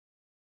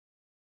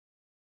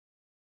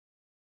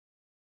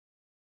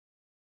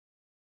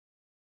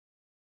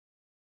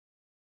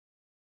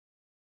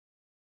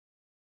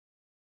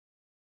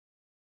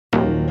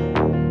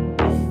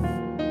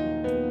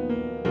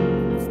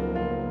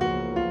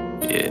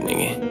good,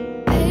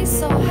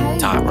 nigga.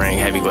 Top rank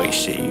heavyweight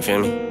shit, you feel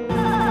me?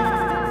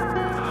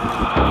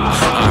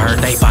 I heard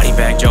they body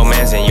bag Joe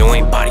Mans and you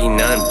ain't body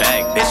none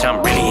back. Bitch,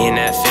 I'm really in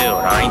that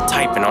field. I ain't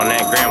typing on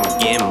that gram.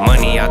 We getting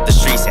money out the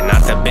streets and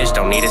not the bitch,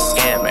 don't need a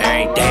scam.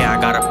 Every day I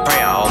gotta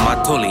pray, I hold my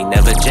toolie,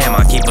 never jam,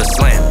 I keep a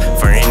slam.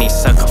 For any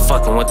sucker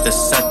fucking with the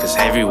suckers,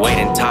 heavyweight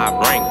and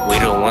top rank. We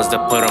the ones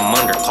that put them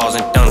under,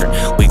 causing thunder.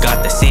 We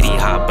got the city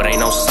hot, but ain't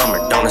no summer.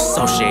 Don't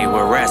associate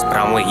with rats, but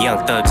I'm with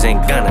young thugs and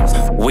gunners.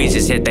 We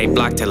just hit they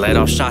block to let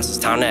off shots, it's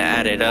time to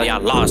add it up.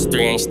 Y'all lost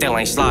 3, still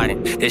ain't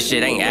sliding. This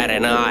shit ain't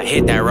adding up. I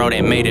hit that road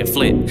and made it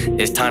flip.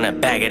 It's time to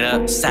bag it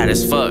up, sad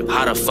as fuck.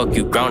 How the fuck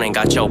you grown and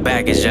got your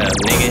baggage up,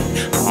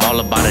 nigga? I'm all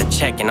about a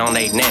checking on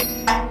they neck.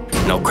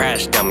 No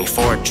crash dummy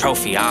for a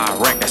trophy, I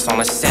wreck that's on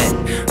the set.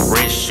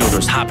 Wrist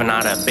shooters hopping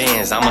out of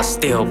bins, I'ma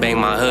still bang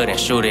my hood and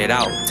shoot it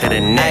out to the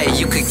net. Hey,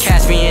 you could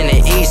catch me in the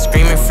east,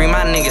 screaming free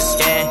my nigga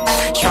scan.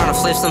 Tryna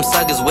flip some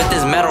suckers with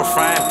this metal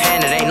frying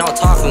pan. It ain't no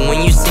talking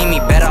when you see me,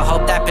 better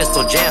hope that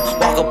pistol jam.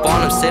 Walk up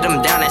on him, sit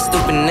him down, that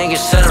stupid nigga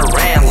shoulda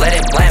ran. Let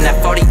it blam,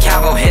 that 40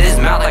 cal gon' hit his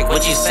mouth like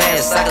what you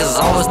saying. Suckers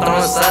always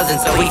throwing suds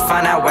until we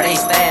find out where they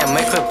stand.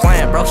 Make quit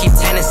playing, bro, keep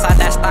 10 inside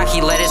that stock,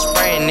 he let it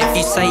spray. And if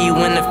you say you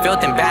in the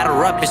field, then batter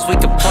up, bitch, we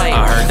could play.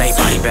 I heard they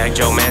body bag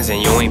Joe Mans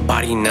and you ain't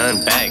body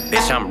none back.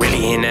 Bitch, I'm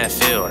really in that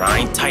field. I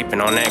ain't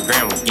typing on that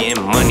gram. We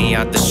getting money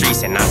out the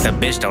streets and not the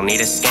bitch, don't need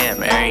a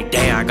scam. Every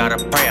day I gotta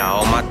pray, I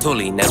hold my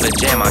toolie, never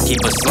jam, I keep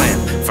a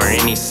slam. For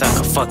any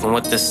sucker fucking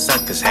with the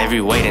suckers,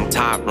 heavyweight and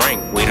top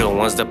rank. We the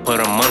ones that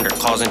put them under,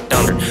 causing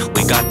thunder.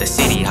 We got the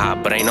city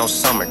hot, but ain't no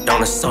summer.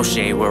 Don't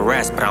associate with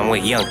rats, but I'm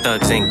with young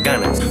thugs and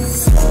gunners.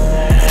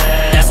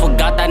 That's what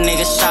got that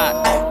nigga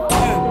shot.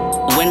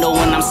 Window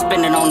when I'm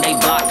spinning on they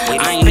block.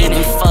 I ain't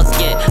even fucked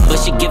yet, but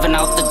she giving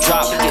out the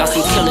drop. Got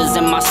some killers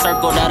in my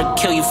circle that'll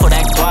kill you for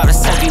that guap.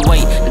 It's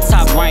heavyweight, the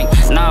top rank.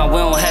 Nah, we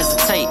don't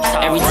hesitate.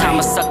 Every time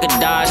a sucker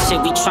dies,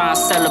 shit, we try and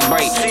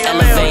celebrate.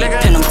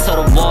 Elevate, pin them to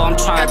the wall, I'm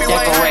trying to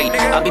decorate.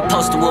 I be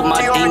posted with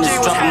my demons,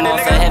 drop them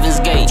off at Heaven's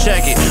Gate.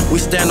 Check it, we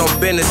stand on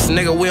business,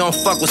 nigga, we don't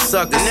fuck with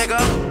suckers.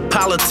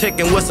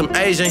 Politicking with some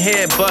Asian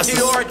head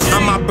busters.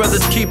 I'm my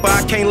brother's keeper,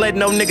 I can't let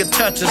no nigga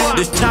touch us.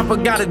 This chopper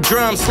got a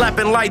drum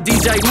slapping like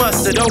DJ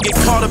Mustard. Don't get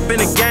caught up in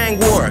a gang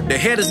war, the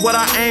head is what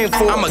I aim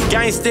for. I'm a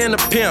gangster and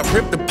a pimp,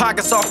 rip the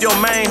pockets off your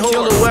main whore.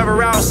 Kill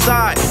whoever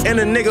outside, and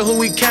the nigga who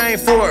we came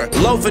for.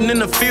 Loafing in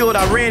the field,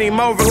 I ran him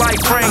over like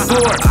Frank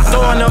Gore.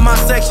 Throwing up my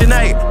section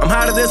 8, I'm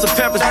hotter than some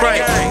pepper spray.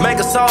 Make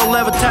a soul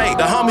levitate,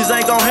 the homies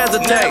ain't gon'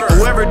 hesitate.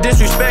 Whoever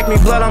disrespect me,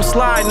 blood, I'm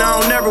sliding, I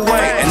don't never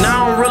wait. And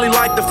I don't really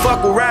like to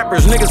fuck with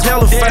rappers, niggas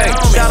hella fake.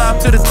 Shout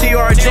out to the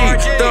TRG,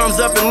 thumbs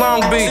up in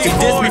Long Beach. He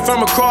dissed me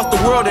from across the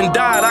world and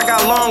died, I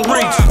got long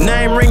reach.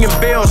 Name ringing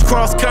bells,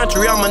 cross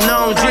country, I'm a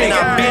known G.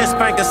 I been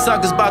spanking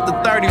suckers about the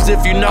 30s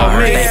if you know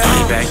me. They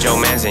body bag Joe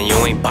Mans and you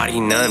ain't body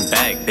none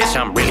back. Bitch,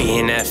 I'm really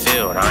in that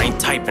field. I ain't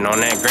typing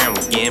on that gram.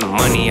 We getting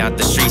money out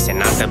the streets and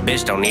not the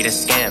bitch, don't need a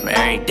scam.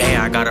 Every day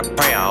I gotta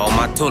pray, I hold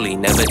my toolie,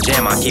 never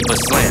jam, I keep a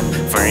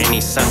slam. For any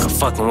sucker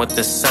fucking with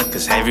the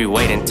suckers,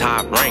 heavyweight and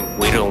top rank.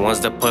 We the ones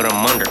that put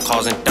them under,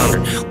 causing thunder.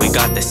 We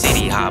got the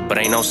city hot, but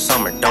ain't no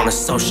summer. Don't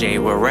associate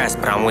with rats,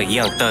 but I'm with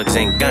young thugs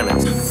and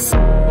gunners.